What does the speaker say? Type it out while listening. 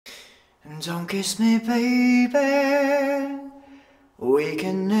Don't kiss me, baby. We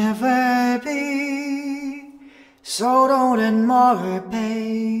can never be. So don't let more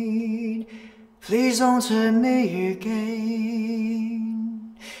pain. Please don't hurt me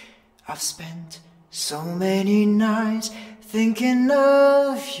again. I've spent so many nights thinking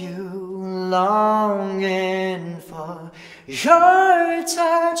of you, longing for your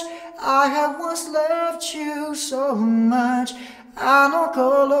touch. I have once loved you so much. あの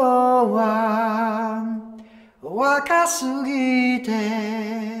頃は若すぎて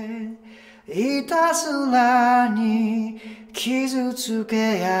いたずらに傷つ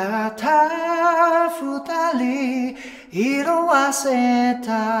け合った二人、色あせ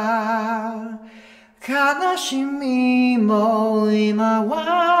た悲しみも今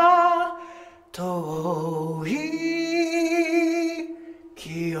は遠い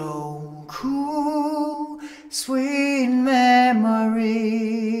記憶 Sweet memories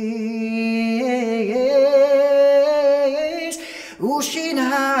失っ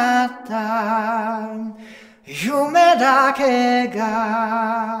た夢だけ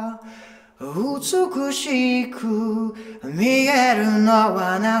が美しく見えるの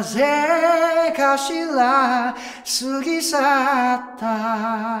はなぜかしら。過ぎ去っ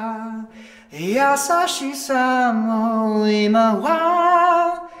た優しさも今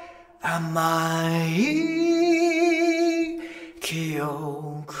は甘い記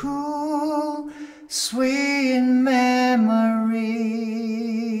憶 Sweet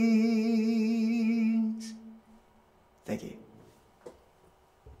memories Thank you